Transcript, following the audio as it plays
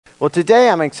Well, today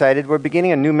I'm excited. We're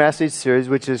beginning a new message series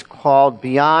which is called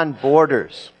Beyond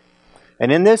Borders.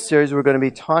 And in this series, we're going to be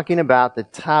talking about the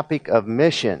topic of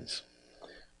missions.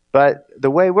 But the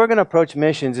way we're going to approach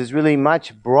missions is really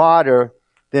much broader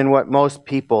than what most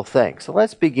people think. So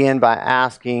let's begin by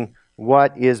asking,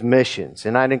 what is missions?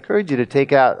 And I'd encourage you to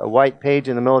take out a white page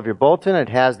in the middle of your bulletin. It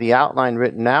has the outline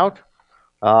written out.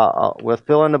 We'll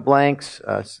fill in the blanks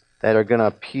that are going to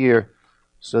appear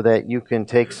so that you can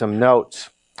take some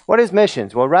notes. What is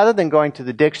missions? Well, rather than going to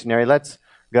the dictionary, let's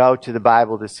go to the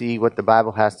Bible to see what the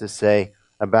Bible has to say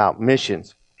about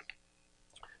missions.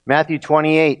 Matthew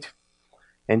 28.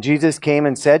 And Jesus came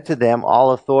and said to them,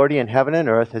 all authority in heaven and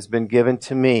earth has been given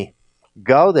to me.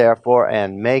 Go therefore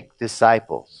and make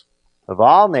disciples of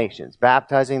all nations,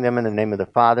 baptizing them in the name of the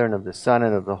Father and of the Son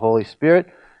and of the Holy Spirit,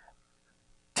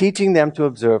 teaching them to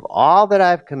observe all that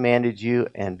I have commanded you,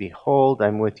 and behold,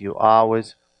 I'm with you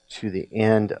always to the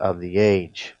end of the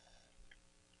age.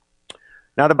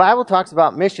 Now, the Bible talks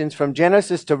about missions from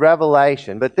Genesis to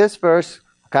Revelation, but this verse,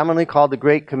 commonly called the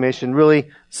Great Commission, really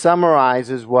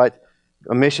summarizes what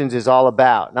missions is all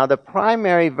about. Now, the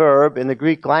primary verb in the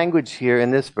Greek language here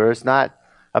in this verse, not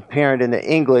apparent in the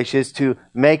English, is to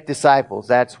make disciples.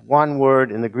 That's one word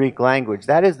in the Greek language.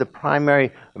 That is the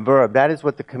primary verb. That is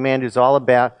what the command is all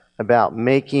about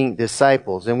making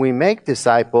disciples. And we make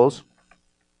disciples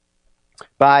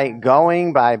by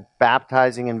going, by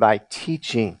baptizing, and by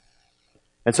teaching.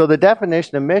 And so the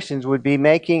definition of missions would be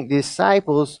making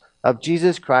disciples of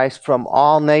Jesus Christ from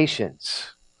all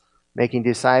nations. Making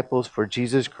disciples for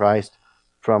Jesus Christ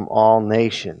from all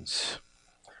nations.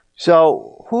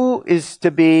 So, who is to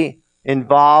be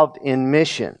involved in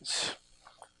missions?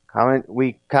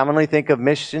 We commonly think of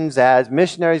missions as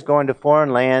missionaries going to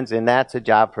foreign lands, and that's a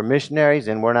job for missionaries,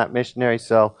 and we're not missionaries,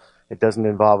 so it doesn't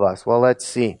involve us. Well, let's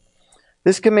see.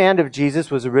 This command of Jesus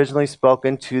was originally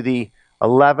spoken to the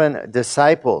 11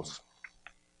 disciples.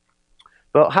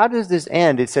 But how does this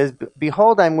end? It says,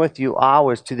 behold, I'm with you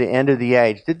always to the end of the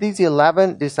age. Did these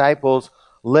 11 disciples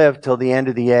live till the end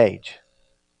of the age?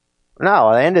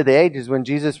 No, the end of the age is when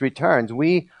Jesus returns.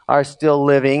 We are still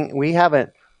living. We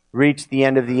haven't reached the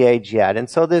end of the age yet. And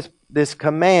so this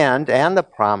command and the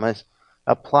promise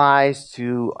applies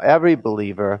to every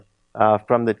believer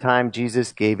from the time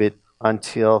Jesus gave it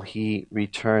until he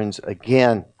returns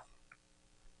again.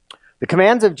 The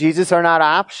commands of Jesus are not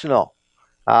optional.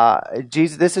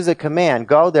 This is a command.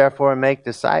 Go therefore and make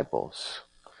disciples.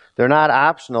 They're not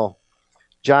optional.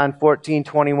 John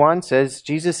 14:21 says,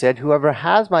 Jesus said, whoever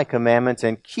has my commandments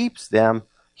and keeps them,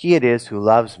 he it is who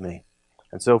loves me.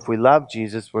 And so if we love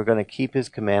Jesus, we're going to keep his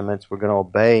commandments. We're going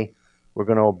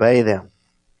to obey them.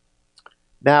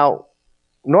 Now,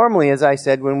 normally, as I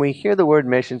said, when we hear the word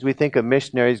missions, we think of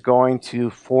missionaries going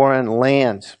to foreign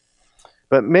lands.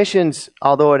 But missions,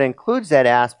 although it includes that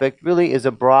aspect, really is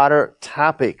a broader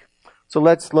topic. So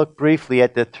let's look briefly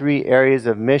at the three areas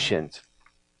of missions.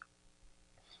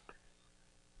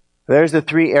 There's the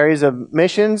three areas of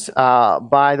missions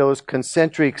by those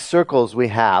concentric circles we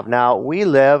have. Now, we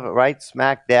live right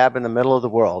smack dab in the middle of the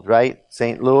world, right?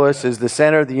 St. Louis is the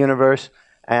center of the universe,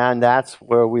 and that's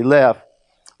where we live.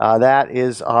 That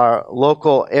is our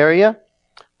local area.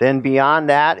 Then beyond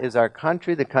that is our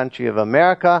country, the country of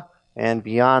America. And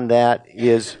beyond that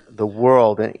is the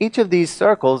world. And each of these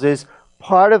circles is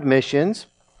part of missions.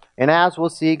 And as we'll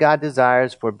see, God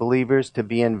desires for believers to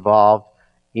be involved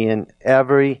in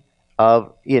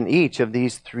each of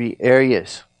these three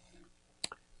areas.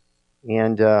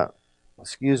 And,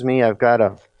 excuse me, I've got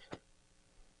an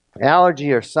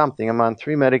allergy or something. I'm on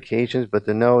 3 medications, but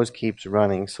the nose keeps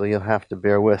running, so you'll have to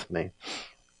bear with me.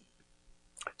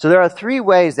 So there are 3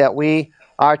 ways that we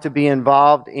are to be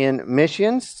involved in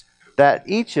missions, that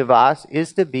each of us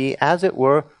is to be, as it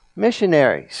were,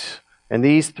 missionaries. And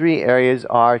these 3 areas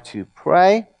are to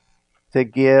pray, to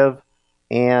give,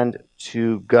 and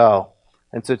to go.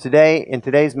 And so today, in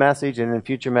today's message and in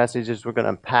future messages, we're going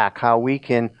to unpack how we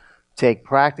can take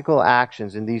practical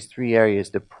actions in these 3 areas: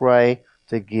 to pray,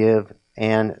 to give,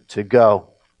 and to go.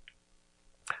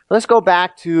 Let's go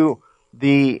back to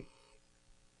the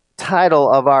title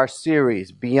of our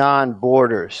series, Beyond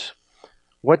Borders.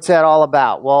 What's that all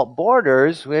about? Well,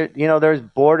 borders, there's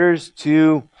borders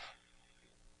to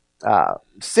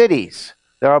cities.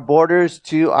 There are borders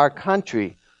to our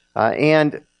country.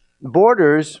 And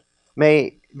borders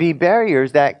may be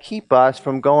barriers that keep us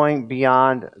from going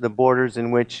beyond the borders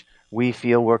in which we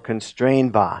feel we're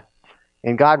constrained by.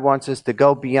 And God wants us to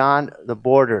go beyond the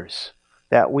borders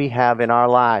that we have in our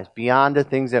lives, beyond the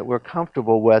things that we're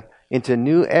comfortable with, into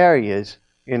new areas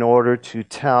in order to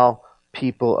tell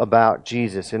people about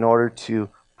Jesus, in order to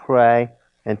pray,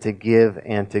 and to give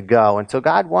and to go. And so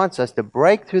God wants us to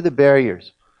break through the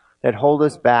barriers that hold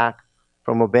us back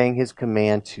from obeying His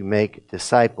command to make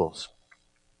disciples.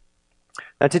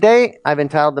 Now today I've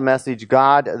entitled the message,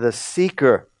 God the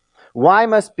Seeker. Why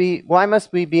must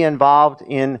we be involved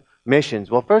in missions?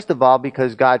 Well, first of all,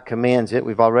 because God commands it.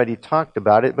 We've already talked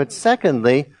about it. But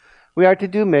secondly, we are to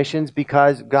do missions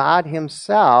because God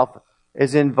Himself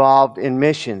is involved in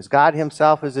missions. God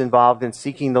Himself is involved in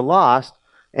seeking the lost,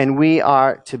 and we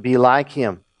are to be like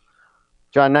Him.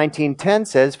 John 19:10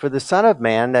 says, "For the Son of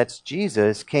Man," that's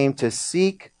Jesus, "came to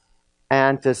seek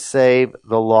and to save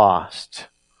the lost."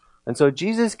 And so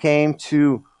Jesus came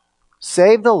to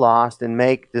save the lost and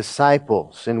make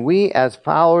disciples. And we, as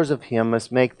followers of Him,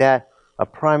 must make that a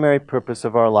primary purpose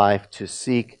of our life, to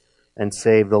seek and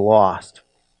save the lost.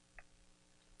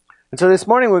 And so this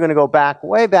morning we're going to go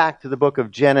way back to the book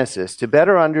of Genesis to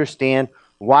better understand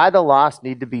why the lost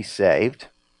need to be saved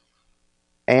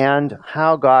and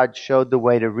how God showed the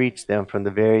way to reach them from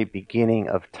the very beginning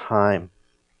of time.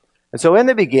 And so in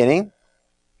the beginning,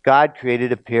 God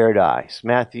created a paradise.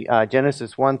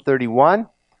 Genesis 1:31,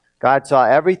 God saw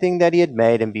everything that He had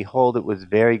made, and behold, it was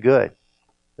very good.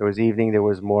 There was evening, there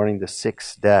was morning, the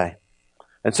sixth day.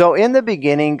 And so in the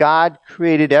beginning, God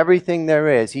created everything there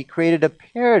is. He created a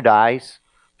paradise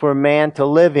for man to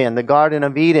live in, the Garden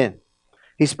of Eden.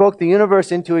 He spoke the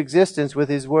universe into existence with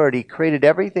His Word. He created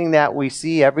everything that we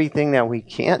see, everything that we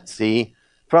can't see,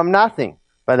 from nothing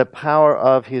by the power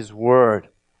of His Word.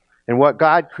 And what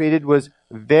God created was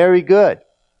very good.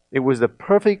 It was the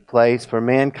perfect place for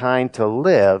mankind to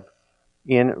live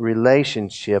in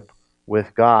relationship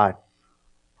with God.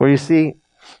 Well, you see,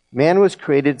 man was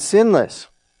created sinless.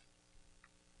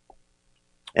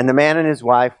 And the man and his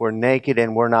wife were naked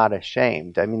and were not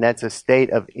ashamed. I mean, that's a state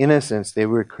of innocence they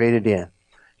were created in.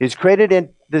 He was created in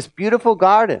this beautiful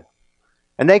garden.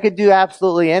 And they could do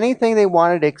absolutely anything they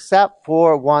wanted except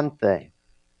for one thing.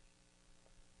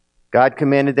 God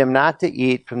commanded them not to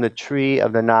eat from the tree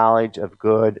of the knowledge of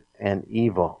good and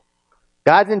evil.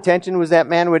 God's intention was that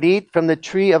man would eat from the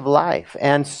tree of life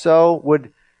and so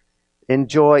would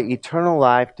enjoy eternal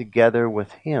life together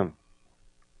with Him.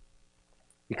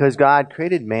 Because God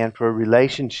created man for a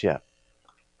relationship.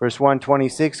 Verse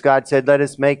 126, God said, "Let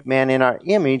us make man in our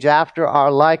image, after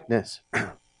our likeness."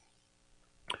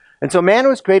 And so man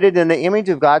was created in the image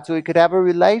of God so he could have a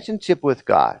relationship with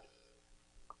God.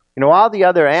 You know, all the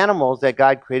other animals that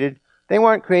God created, they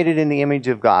weren't created in the image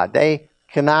of God. They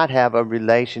cannot have a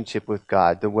relationship with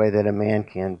God the way that a man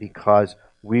can, because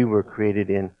we were created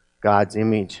in God's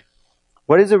image.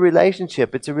 What is a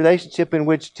relationship? It's a relationship in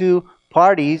which two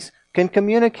parties can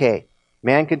communicate.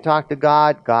 Man can talk to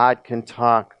God, God can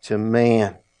talk to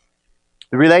man.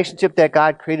 The relationship that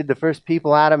God created the first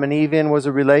people, Adam and Eve, in was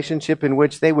a relationship in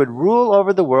which they would rule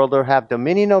over the world or have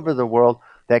dominion over the world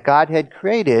that God had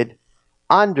created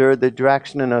under the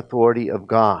direction and authority of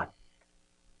God.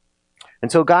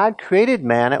 And so God created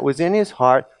man. It was in His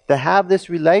heart to have this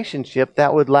relationship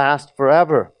that would last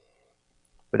forever.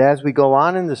 But as we go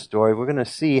on in the story, we're going to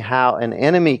see how an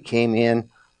enemy came in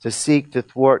to seek to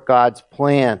thwart God's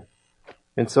plan.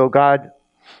 And so God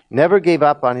never gave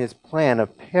up on His plan of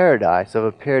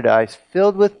a paradise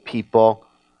filled with people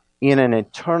in an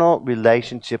eternal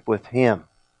relationship with Him.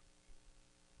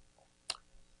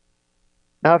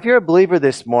 Now, if you're a believer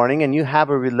this morning and you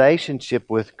have a relationship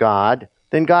with God,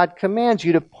 then God commands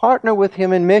you to partner with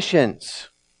Him in missions.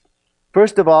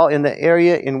 First of all, in the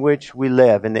area in which we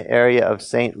live, in the area of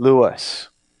St. Louis.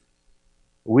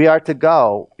 We are to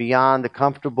go beyond the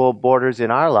comfortable borders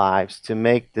in our lives to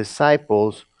make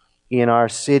disciples in our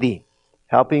city,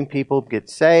 helping people get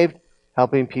saved,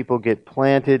 helping people get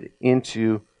planted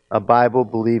into a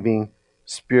Bible-believing,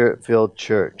 Spirit-filled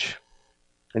church.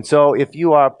 And so if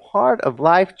you are part of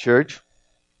Life Church,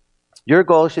 your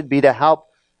goal should be to help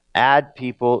add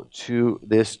people to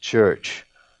this church.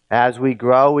 As we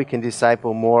grow, we can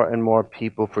disciple more and more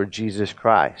people for Jesus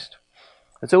Christ.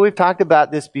 And so we've talked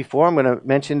about this before. I'm going to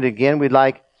mention it again. We'd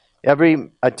like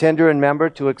every attender and member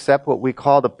to accept what we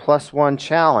call the +1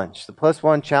 challenge. The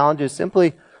 +1 challenge is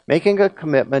simply making a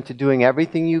commitment to doing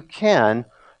everything you can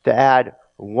to add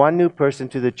one new person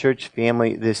to the church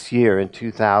family this year in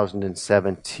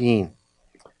 2017.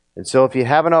 And so if you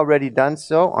haven't already done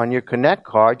so, on your Connect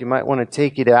card, you might want to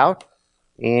take it out.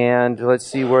 And let's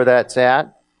see where that's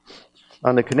at.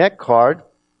 On the Connect card,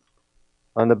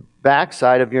 on the back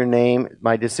side of your name,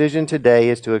 my decision today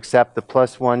is to accept the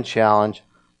 +1 challenge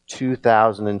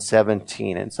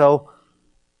 2017. And so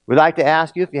we'd like to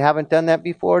ask you, if you haven't done that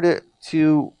before,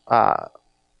 to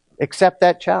accept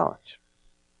that challenge.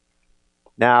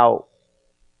 Now,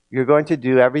 you're going to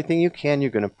do everything you can.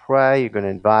 You're going to pray, you're going to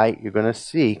invite, you're going to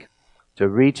seek to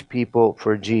reach people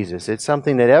for Jesus. It's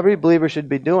something that every believer should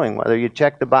be doing, whether you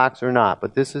check the box or not.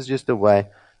 But this is just a way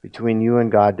between you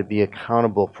and God to be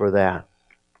accountable for that.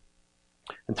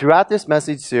 And throughout this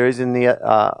message series, in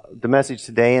the message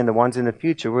today and the ones in the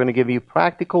future, we're going to give you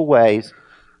practical ways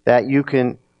that you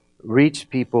can reach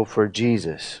people for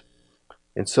Jesus.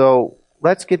 And so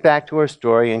let's get back to our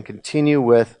story and continue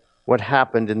with what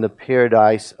happened in the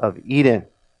paradise of Eden.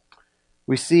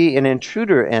 We see an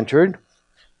intruder entered.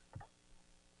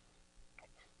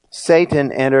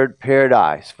 Satan entered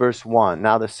paradise, verse 1.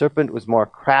 Now the serpent was more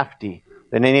crafty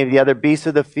than any of the other beasts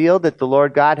of the field that the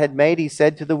Lord God had made. He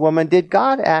said to the woman, "Did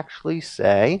God actually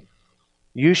say,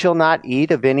 'You shall not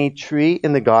eat of any tree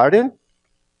in the garden'?"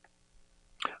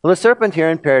 Well, the serpent here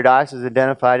in paradise is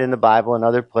identified in the Bible and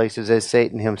other places as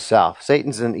Satan himself.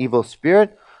 Satan's an evil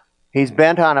spirit. He's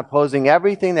bent on opposing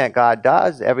everything that God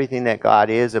does, everything that God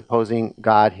is, opposing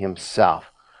God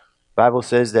himself. The Bible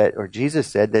says that, or Jesus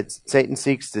said, that Satan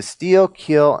seeks to steal,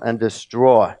 kill, and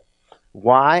destroy.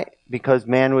 Why? Because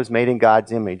man was made in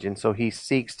God's image, and so he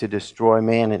seeks to destroy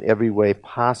man in every way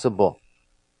possible.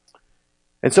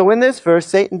 And so in this verse,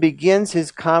 Satan begins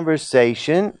his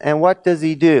conversation, and what does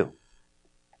he do?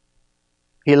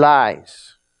 He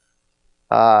lies.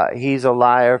 He's a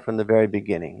liar from the very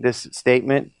beginning. This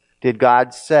statement, did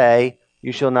God say,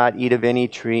 "You shall not eat of any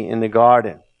tree in the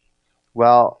garden"?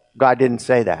 Well, God didn't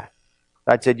say that.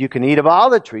 God said, you can eat of all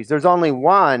the trees. There's only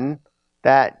one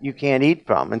that you can't eat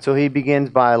from. And so he begins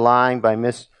by lying, by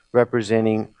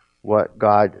misrepresenting what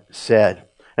God said.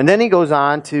 And then he goes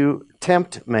on to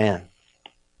tempt man.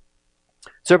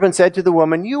 Serpent said to the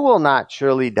woman, "You will not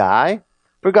surely die,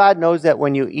 for God knows that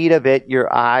when you eat of it,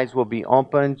 your eyes will be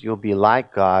opened. You'll be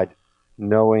like God,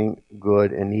 knowing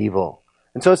good and evil."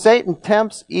 And so Satan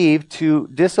tempts Eve to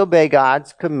disobey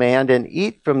God's command and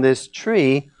eat from this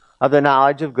tree of the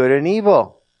knowledge of good and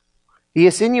evil. He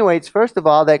insinuates, first of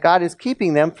all, that God is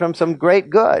keeping them from some great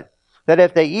good. That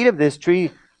if they eat of this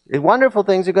tree, wonderful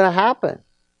things are going to happen.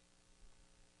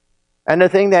 And the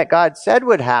thing that God said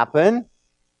would happen,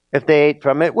 if they ate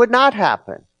from it, would not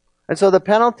happen. And so the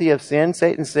penalty of sin,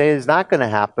 Satan says, is not going to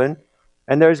happen.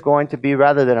 And there's going to be,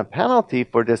 rather than a penalty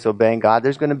for disobeying God,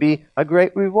 there's going to be a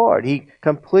great reward. He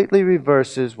completely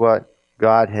reverses what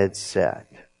God had said.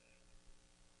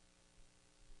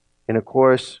 And of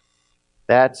course,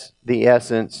 that's the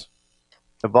essence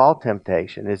of all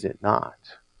temptation, is it not?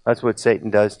 That's what Satan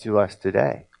does to us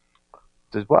today.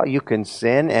 He says, well, you can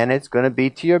sin and it's going to be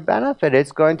to your benefit.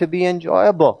 It's going to be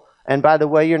enjoyable. And by the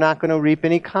way, you're not going to reap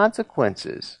any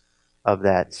consequences of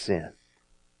that sin.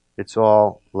 It's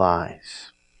all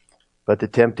lies. But the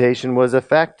temptation was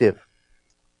effective.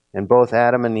 And both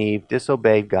Adam and Eve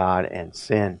disobeyed God and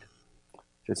sinned.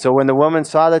 And so when the woman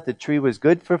saw that the tree was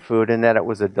good for food and that it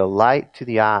was a delight to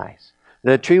the eyes,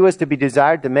 the tree was to be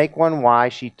desired to make one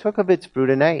wise, she took of its fruit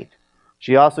and ate.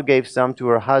 She also gave some to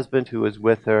her husband who was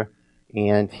with her,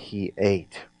 and he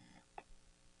ate.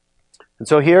 And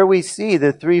so here we see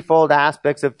the threefold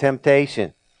aspects of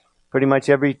temptation. Pretty much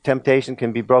every temptation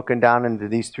can be broken down into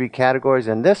these three categories,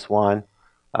 and this one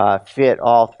fit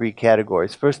all three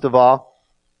categories. First of all,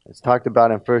 it's talked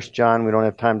about in 1 John, we don't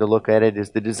have time to look at it,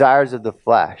 is the desires of the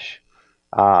flesh.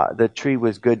 The tree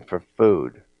was good for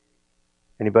food.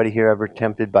 Anybody here ever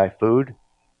tempted by food?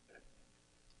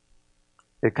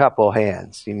 A couple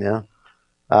hands, you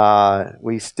know.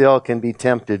 We still can be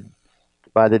tempted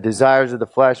by the desires of the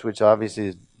flesh, which obviously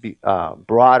is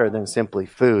broader than simply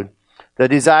food. The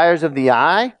desires of the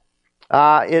eye,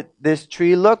 this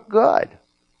tree looked good.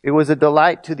 It was a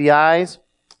delight to the eyes.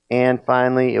 And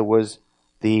finally, it was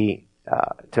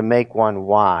to make one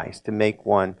wise, to make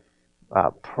one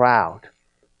proud,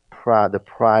 the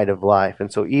pride of life.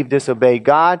 And so Eve disobeyed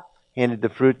God, handed the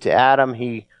fruit to Adam.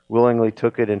 He willingly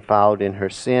took it and followed in her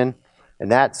sin.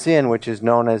 And that sin, which is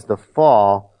known as the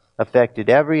fall, affected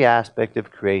every aspect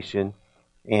of creation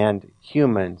and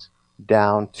humans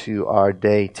down to our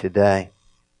day today.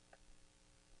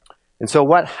 And so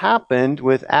what happened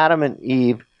with Adam and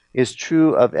Eve is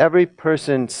true of every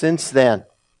person since then.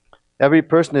 Every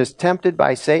person is tempted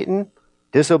by Satan,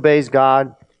 disobeys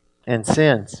God, and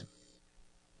sins.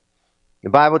 The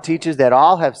Bible teaches that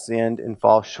all have sinned and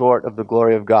fall short of the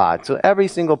glory of God. So every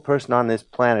single person on this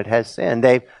planet has sinned.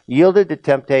 They've yielded to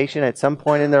temptation at some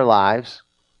point in their lives,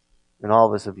 and all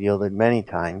of us have yielded many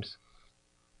times,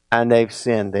 and they've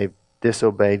sinned. They've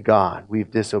disobeyed God. We've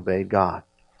disobeyed God.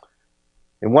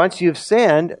 And once you've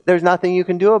sinned, there's nothing you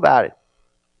can do about it.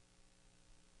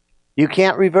 You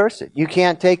can't reverse it. You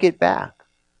can't take it back.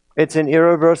 It's an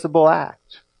irreversible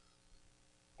act.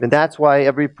 And that's why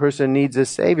every person needs a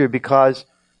Savior, because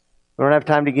we don't have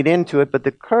time to get into it, but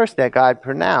the curse that God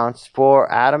pronounced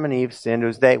for Adam and Eve's sin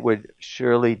was they would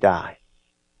surely die.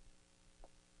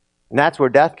 And that's where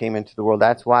death came into the world.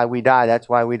 That's why we die. That's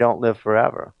why we don't live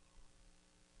forever.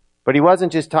 But he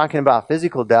wasn't just talking about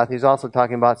physical death. He's also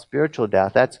talking about spiritual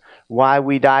death. That's why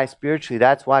we die spiritually.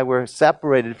 That's why we're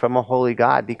separated from a holy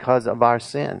God, because of our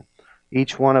sin.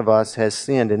 Each one of us has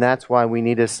sinned, and that's why we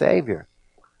need a Savior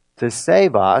to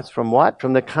save us from what?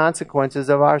 From the consequences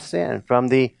of our sin, from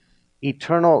the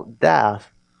eternal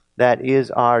death that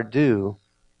is our due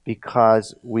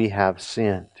because we have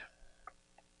sinned.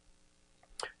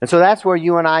 And so that's where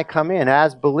you and I come in.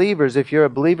 As believers, if you're a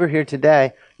believer here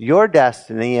today, your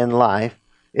destiny in life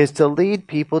is to lead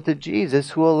people to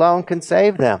Jesus, who alone can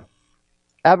save them.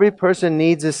 Every person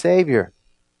needs a Savior.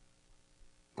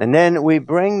 And then we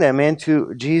bring them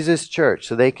into Jesus' church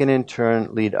so they can in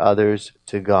turn lead others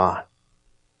to God.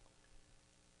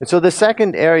 And so the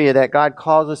second area that God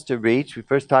calls us to reach, we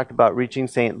first talked about reaching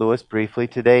St. Louis briefly.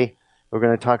 Today we're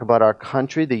going to talk about our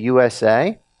country, the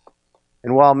USA.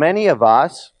 And while many of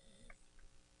us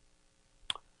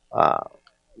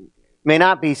may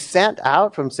not be sent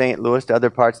out from St. Louis to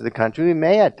other parts of the country, we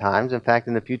may at times. In fact,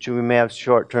 in the future we may have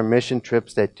short-term mission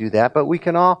trips that do that. But we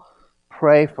can all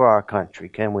pray for our country,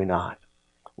 can we not?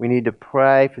 We need to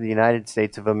pray for the United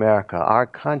States of America. Our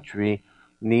country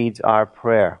needs our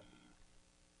prayer.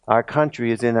 Our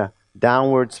country is in a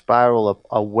downward spiral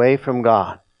away from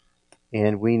God,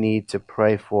 and we need to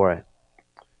pray for it.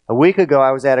 A week ago,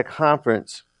 I was at a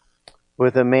conference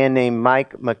with a man named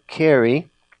Mike McCary.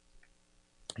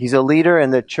 He's a leader in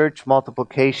the Church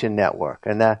Multiplication Network.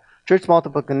 And the Church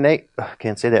Multiplication...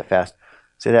 can't say that fast.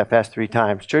 Say that fast 3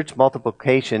 times. Church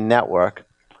Multiplication Network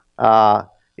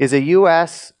is a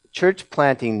U.S. church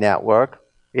planting network.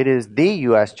 It is the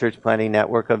U.S. church planting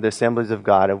network of the Assemblies of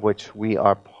God, of which we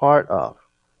are part of.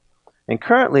 And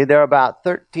currently, there are about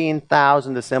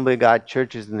 13,000 Assembly of God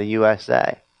churches in the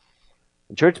USA.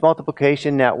 The Church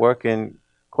Multiplication Network, in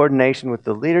coordination with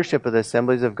the leadership of the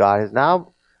Assemblies of God, has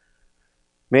now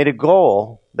made a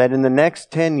goal that in the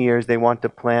next 10 years they want to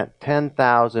plant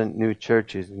 10,000 new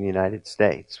churches in the United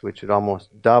States, which would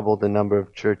almost double the number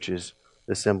of churches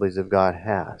the Assemblies of God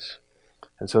has.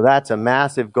 And so that's a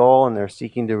massive goal, and they're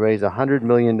seeking to raise $100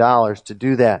 million to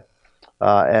do that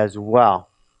as well,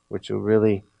 which will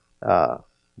really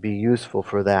be useful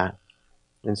for that.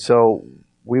 And so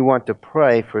we want to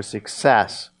pray for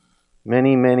success.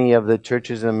 Many of the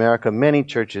churches in America, many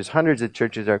churches, hundreds of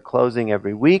churches are closing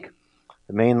every week.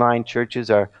 The mainline churches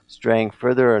are straying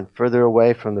further and further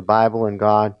away from the Bible and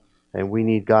God, and we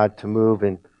need God to move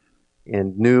in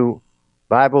new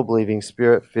Bible-believing,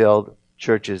 Spirit-filled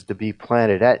churches to be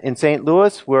planted. In St.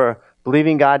 Louis, we're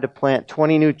believing God to plant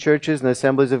 20 new churches in the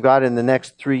Assemblies of God in the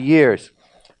next 3 years.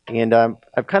 And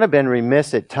I've kind of been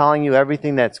remiss at telling you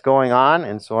everything that's going on,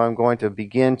 and so I'm going to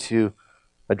begin to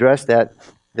address that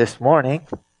this morning,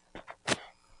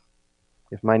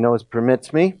 if my nose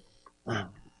permits me.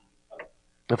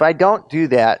 If I don't do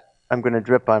that, I'm going to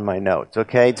drip on my notes,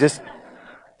 okay? Just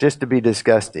to be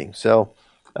disgusting. So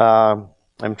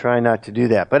I'm trying not to do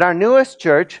that. But our newest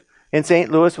church in St.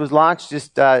 Louis was launched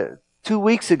just 2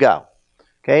 weeks ago.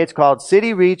 Okay, it's called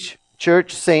City Reach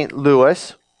Church St.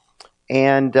 Louis.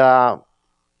 And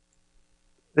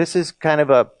this is kind of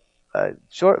a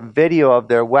short video of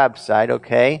their website,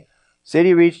 okay?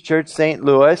 City Reach Church St.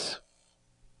 Louis.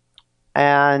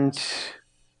 And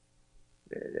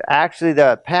actually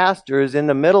the pastor is in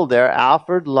the middle there,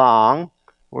 Alfred Long.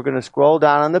 We're going to scroll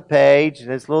down on the page,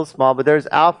 and it's a little small, but there's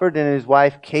Alfred and his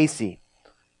wife Casey.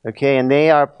 Okay, and they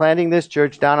are planting this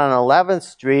church down on 11th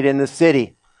Street in the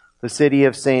city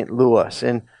of St. Louis.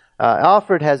 And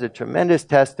Alfred has a tremendous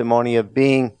testimony of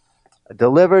being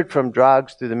delivered from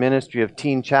drugs through the ministry of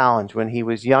Teen Challenge when he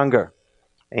was younger.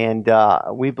 And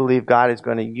we believe God is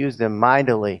going to use them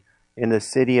mightily in the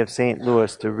city of St.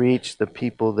 Louis to reach the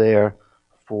people there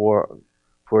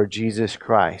for Jesus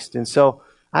Christ. And so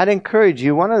I'd encourage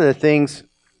you, one of the things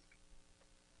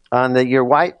on your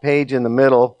white page in the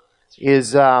middle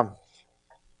is, you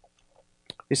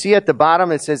see at the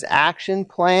bottom it says action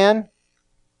plan.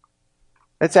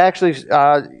 It's actually,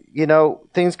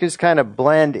 things just kind of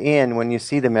blend in when you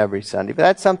see them every Sunday. But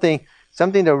that's something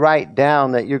to write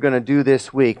down that you're going to do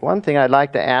this week. One thing I'd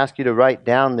like to ask you to write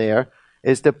down there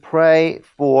is to pray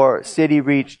for City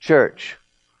Reach Church.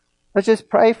 Let's just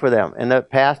pray for them. And the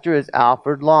pastor is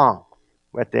Alfred Long.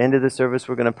 At the end of the service,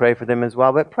 we're going to pray for them as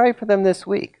well. But pray for them this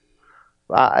week.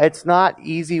 It's not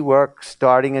easy work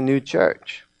starting a new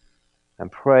church.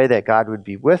 And pray that God would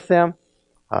be with them.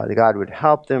 that God would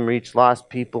help them reach lost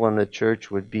people, and the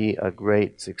church would be a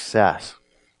great success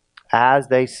as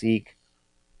they seek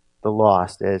the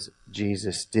lost, as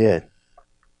Jesus did.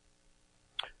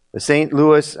 The St.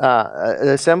 Louis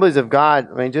the Assemblies of God,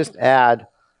 just add,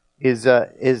 is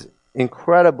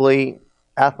incredibly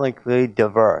ethnically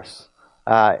diverse.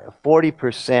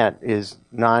 40% is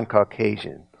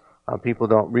non-Caucasian. People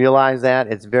don't realize that.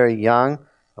 It's very young.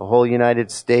 The whole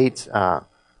United States,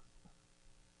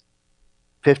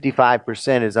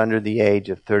 55% is under the age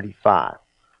of 35.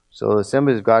 So the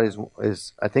Assemblies of God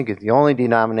is I think, is the only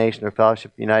denomination or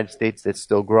fellowship in the United States that's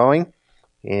still growing,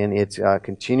 and it's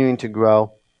continuing to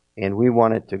grow, and we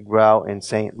want it to grow in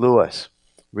St. Louis,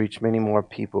 reach many more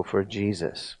people for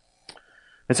Jesus.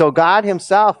 And so God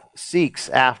himself seeks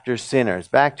after sinners.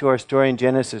 Back to our story in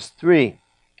Genesis 3.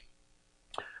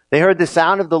 They heard the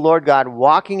sound of the Lord God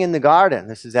walking in the garden.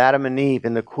 This is Adam and Eve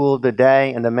in the cool of the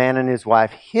day, and the man and his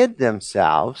wife hid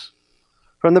themselves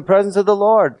from the presence of the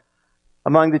Lord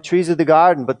among the trees of the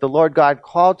garden. But the Lord God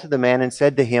called to the man and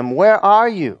said to him, "Where are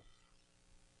you?"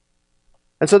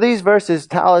 And so these verses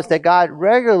tell us that God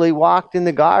regularly walked in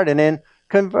the garden and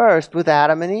conversed with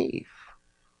Adam and Eve.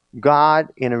 God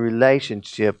in a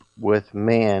relationship with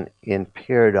man in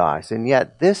paradise. And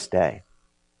yet this day,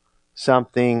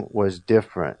 something was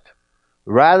different.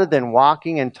 Rather than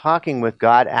walking and talking with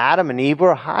God, Adam and Eve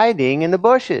were hiding in the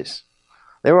bushes.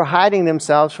 They were hiding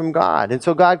themselves from God. And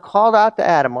so God called out to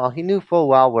Adam. Well, he knew full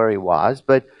well where he was,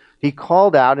 but he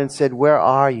called out and said, "Where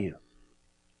are you?"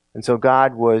 And so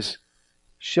God was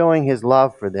showing his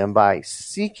love for them by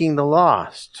seeking the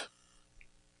lost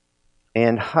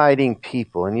and hiding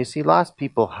people. And you see, lost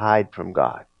people hide from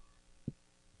God. It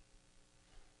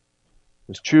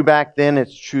was true back then,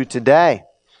 it's true today.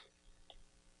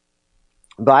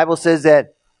 The Bible says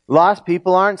that lost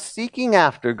people aren't seeking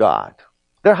after God.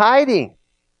 They're hiding.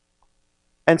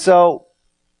 And so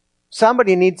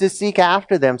somebody needs to seek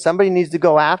after them. Somebody needs to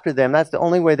go after them. That's the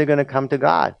only way they're going to come to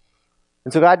God.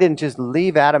 And so God didn't just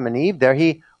leave Adam and Eve there.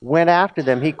 He went after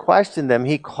them. He questioned them.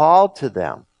 He called to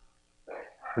them.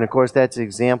 And of course, that's an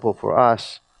example for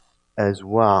us as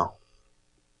well.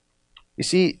 You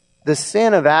see, the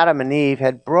sin of Adam and Eve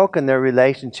had broken their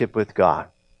relationship with God.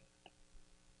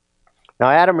 Now,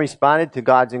 Adam responded to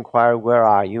God's inquiry, "Where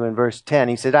are you?" In verse 10,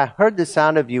 he said, "I heard the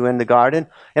sound of you in the garden,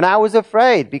 and I was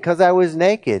afraid because I was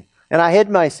naked, and I hid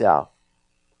myself."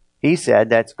 He said,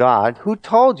 that's God, "Who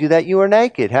told you that you were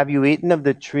naked? Have you eaten of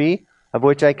the tree of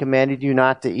which I commanded you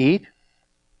not to eat?"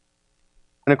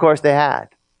 And of course they had.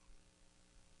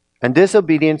 And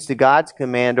disobedience to God's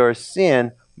command, or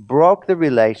sin, broke the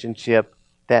relationship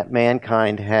that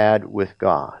mankind had with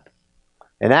God.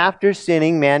 And after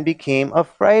sinning, man became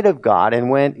afraid of God and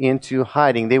went into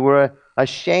hiding. They were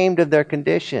ashamed of their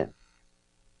condition,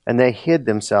 and they hid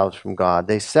themselves from God.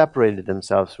 They separated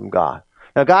themselves from God.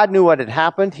 Now, God knew what had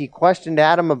happened. He questioned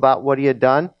Adam about what he had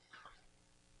done.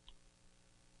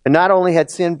 And not only had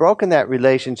sin broken that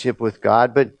relationship with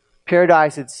God, but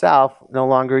paradise itself no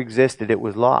longer existed. It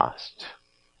was lost.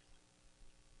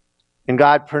 And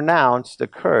God pronounced a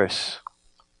curse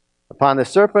upon the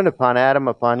serpent, upon Adam,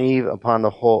 upon Eve, upon the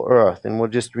whole earth. And we'll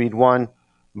just read one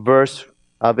verse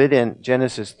of it in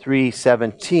Genesis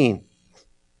 3:17.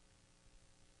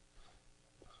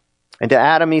 "And to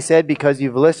Adam he said, because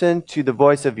you've listened to the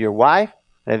voice of your wife,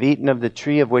 and have eaten of the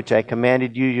tree of which I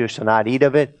commanded you, you shall not eat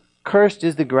of it. Cursed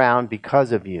is the ground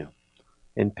because of you.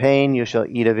 In pain you shall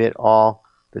eat of it all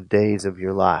the days of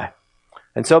your life."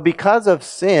 And so because of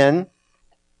sin,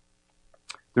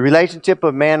 the relationship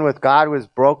of man with God was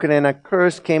broken, and a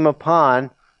curse came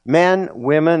upon men,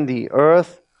 women, the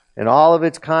earth, and all of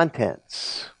its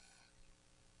contents.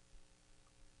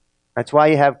 That's why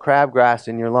you have crabgrass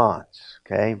in your lawns,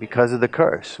 okay? Because of the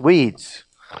curse. Weeds.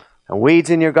 And weeds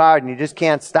in your garden, you just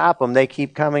can't stop them. They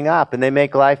keep coming up, and they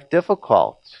make life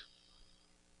difficult.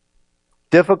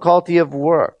 Difficulty of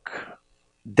work.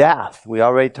 Death, we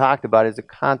already talked about, is a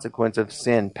consequence of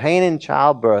sin. Pain in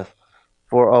childbirth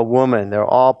for a woman, they're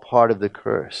all part of the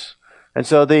curse. And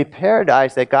so the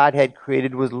paradise that God had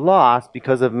created was lost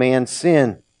because of man's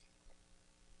sin.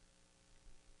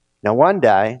 Now one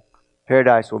day,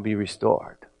 paradise will be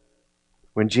restored.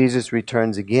 When Jesus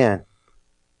returns again,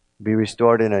 be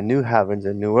restored in a new heavens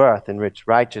and new earth in which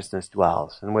righteousness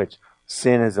dwells, in which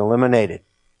sin is eliminated,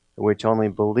 in which only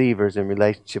believers in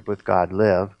relationship with God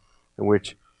live, in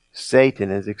which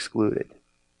Satan is excluded.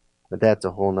 But that's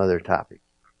a whole other topic.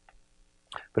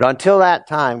 But until that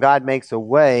time, God makes a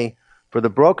way for the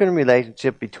broken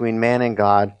relationship between man and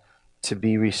God to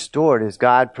be restored as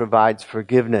God provides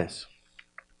forgiveness.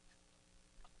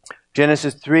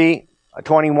 Genesis 3,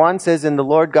 21 says, "And the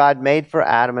Lord God made for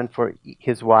Adam and for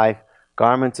his wife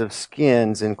garments of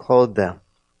skins and clothed them."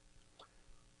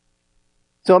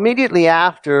 So immediately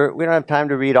after, we don't have time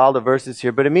to read all the verses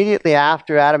here, but immediately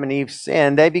after Adam and Eve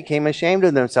sinned, they became ashamed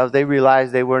of themselves. They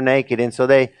realized they were naked, and so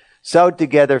they sewed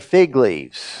together fig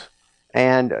leaves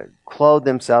and clothed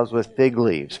themselves with fig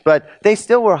leaves. But they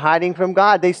still were hiding from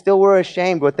God. They still were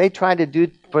ashamed. What they tried to do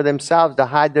for themselves to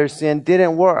hide their sin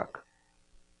didn't work.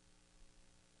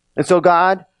 And so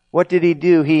God, what did He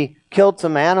do? He killed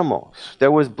some animals.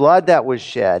 There was blood that was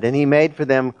shed, and He made for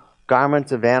them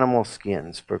garments of animal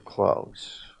skins for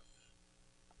clothes.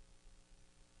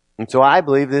 And so I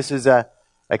believe this is an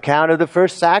account of the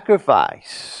first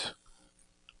sacrifice.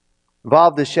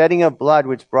 Involved the shedding of blood,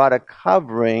 which brought a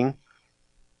covering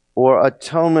or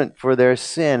atonement for their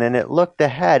sin. And it looked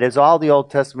ahead, as all the Old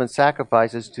Testament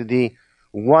sacrifices, to the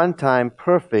one-time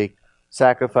perfect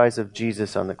sacrifice of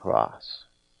Jesus on the cross.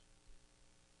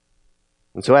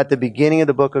 And so at the beginning of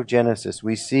the book of Genesis,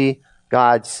 we see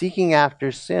God seeking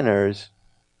after sinners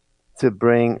to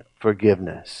bring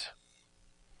forgiveness.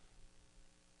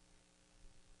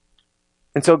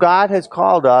 And so God has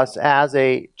called us as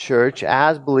a church,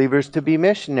 as believers, to be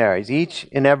missionaries, each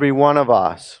and every one of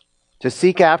us, to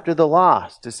seek after the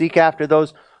lost, to seek after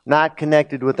those not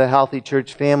connected with a healthy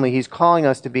church family. He's calling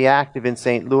us to be active in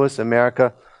St. Louis,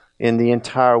 America, in the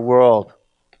entire world.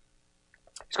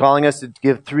 He's calling us to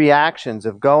give 3 actions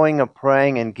of going, of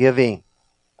praying, and giving.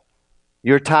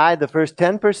 Your tithe, the first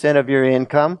 10% of your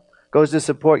income, goes to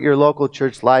support your local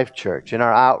church, Life Church, and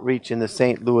our outreach in the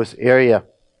St. Louis area.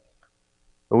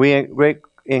 We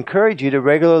encourage you to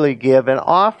regularly give an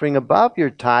offering above your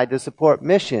tithe to support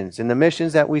missions. And the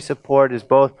missions that we support is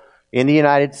both in the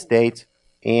United States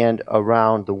and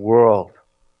around the world.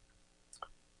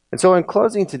 And so in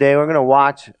closing today, we're going to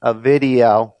watch a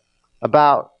video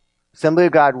about Assembly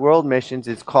of God World Missions.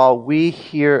 It's called "We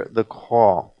Hear the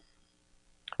Call."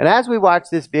 And as we watch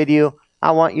this video,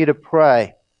 I want you to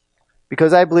pray,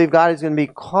 because I believe God is going to be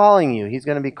calling you. He's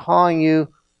going to be calling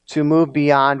you to move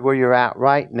beyond where you're at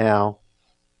right now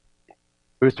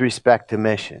with respect to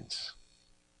missions.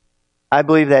 I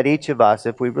believe that each of us,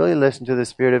 if we really listen to the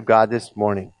Spirit of God this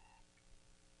morning,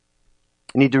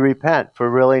 need to repent for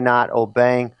really not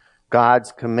obeying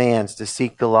God's commands to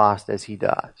seek the lost as He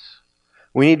does.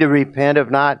 We need to repent of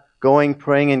not going,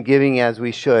 praying, and giving as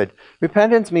we should.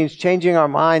 Repentance means changing our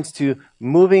minds to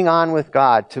moving on with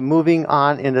God, to moving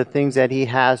on in the things that He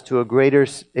has to a greater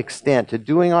extent, to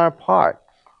doing our part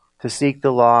to seek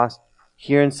the lost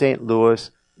here in St.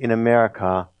 Louis, in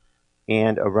America,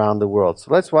 and around the world.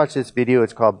 So let's watch this video.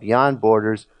 It's called "Beyond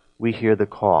Borders, We Hear the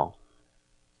Call."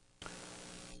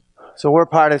 So we're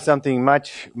part of something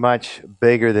much, much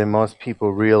bigger than most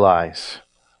people realize.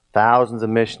 Thousands of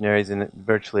missionaries in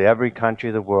virtually every country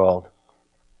of the world,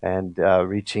 and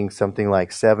reaching something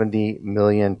like 70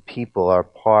 million people are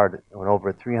part of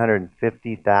over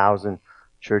 350,000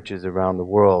 churches around the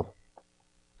world.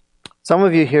 Some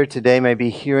of you here today may be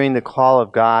hearing the call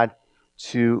of God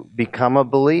to become a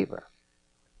believer,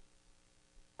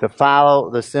 to follow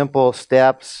the simple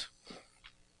steps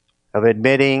of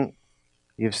admitting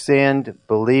you've sinned,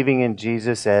 believing in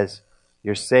Jesus as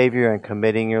your Savior, and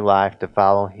committing your life to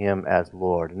follow Him as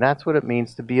Lord. And that's what it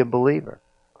means to be a believer.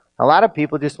 A lot of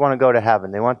people just want to go to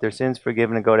heaven. They want their sins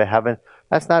forgiven and go to heaven.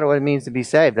 That's not what it means to be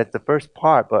saved. That's the first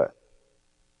part, but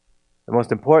the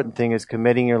most important thing is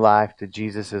committing your life to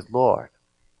Jesus as Lord,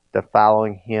 to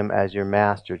following Him as your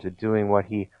Master, to doing what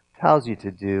He tells you to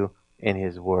do in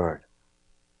His Word.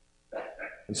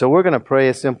 And so we're going to pray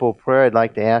a simple prayer. I'd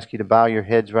like to ask you to bow your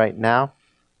heads right now.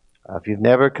 If you've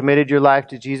never committed your life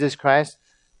to Jesus Christ,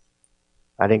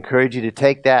 I'd encourage you to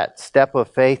take that step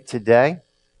of faith today.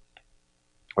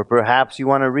 Or perhaps you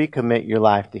want to recommit your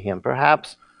life to Him.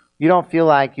 Perhaps you don't feel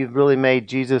like you've really made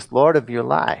Jesus Lord of your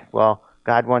life. Well,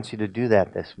 God wants you to do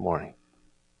that this morning.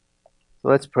 So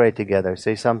let's pray together.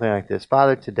 Say something like this: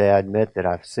 Father, today I admit that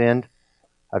I've sinned.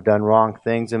 I've done wrong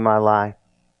things in my life.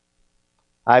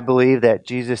 I believe that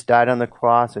Jesus died on the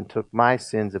cross and took my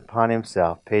sins upon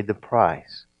Himself, paid the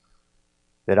price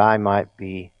that I might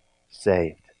be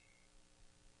saved.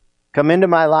 Come into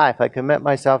my life. I commit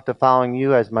myself to following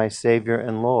You as my Savior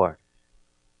and Lord.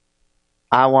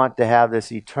 I want to have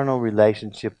this eternal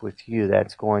relationship with You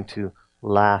that's going to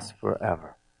last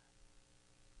forever.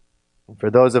 And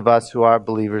for those of us who are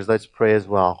believers, let's pray as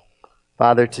well.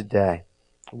 Father, today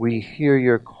we hear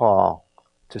Your call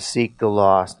to seek the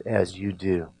lost as You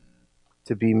do,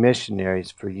 to be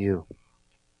missionaries for You.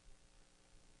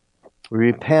 We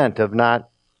repent of not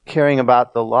caring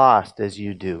about the lost as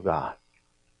You do, God.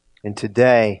 And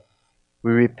today,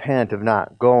 we repent of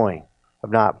not going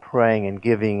of not praying and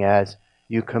giving as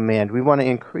you command. We want to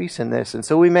increase in this. And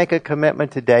so we make a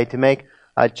commitment today to make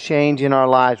a change in our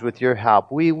lives with your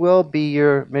help. We will be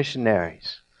your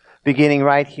missionaries, beginning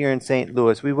right here in St.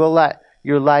 Louis. We will let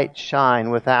your light shine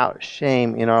without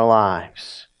shame in our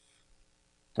lives.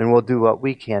 And we'll do what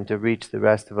we can to reach the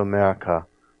rest of America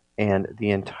and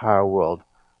the entire world.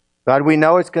 God, we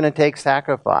know it's going to take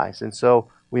sacrifice, and so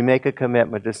we make a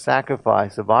commitment to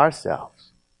sacrifice of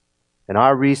ourselves and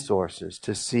our resources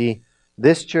to see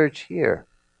this church here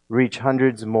reach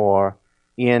hundreds more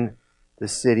in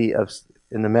the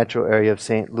in the metro area of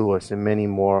St. Louis and many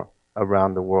more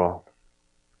around the world.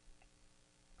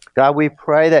 God, we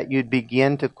pray that you'd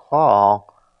begin to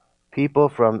call people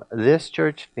from this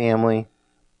church family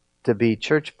to be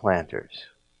church planters.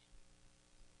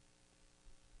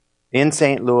 In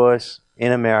St. Louis,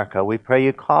 in America, we pray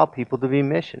you call people to be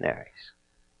missionaries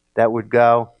that would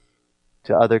go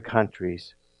to other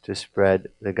countries to spread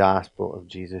the gospel of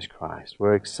Jesus Christ.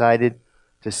 We're excited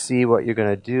to see what you're going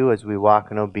to do as we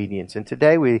walk in obedience. And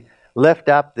today we lift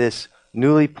up this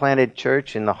newly planted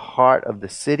church in the heart of the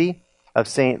city of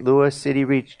St. Louis, City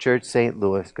Reach Church St.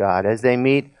 Louis, God. As they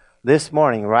meet this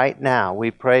morning, right now,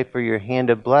 we pray for your hand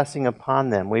of blessing upon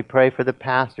them. We pray for the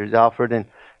pastors, Alfred and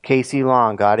Casey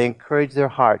Long. God, encourage their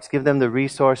hearts. Give them the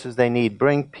resources they need.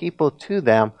 Bring people to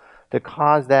them to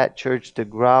cause that church to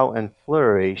grow and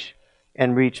flourish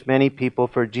and reach many people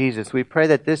for Jesus. We pray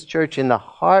that this church in the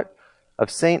heart of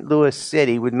St. Louis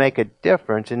City would make a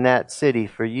difference in that city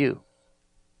for you.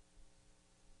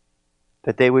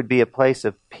 That they would be a place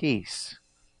of peace,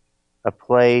 a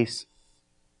place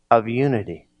of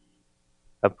unity,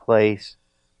 a place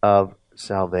of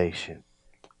salvation.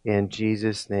 In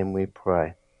Jesus' name we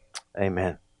pray.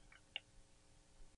 Amen.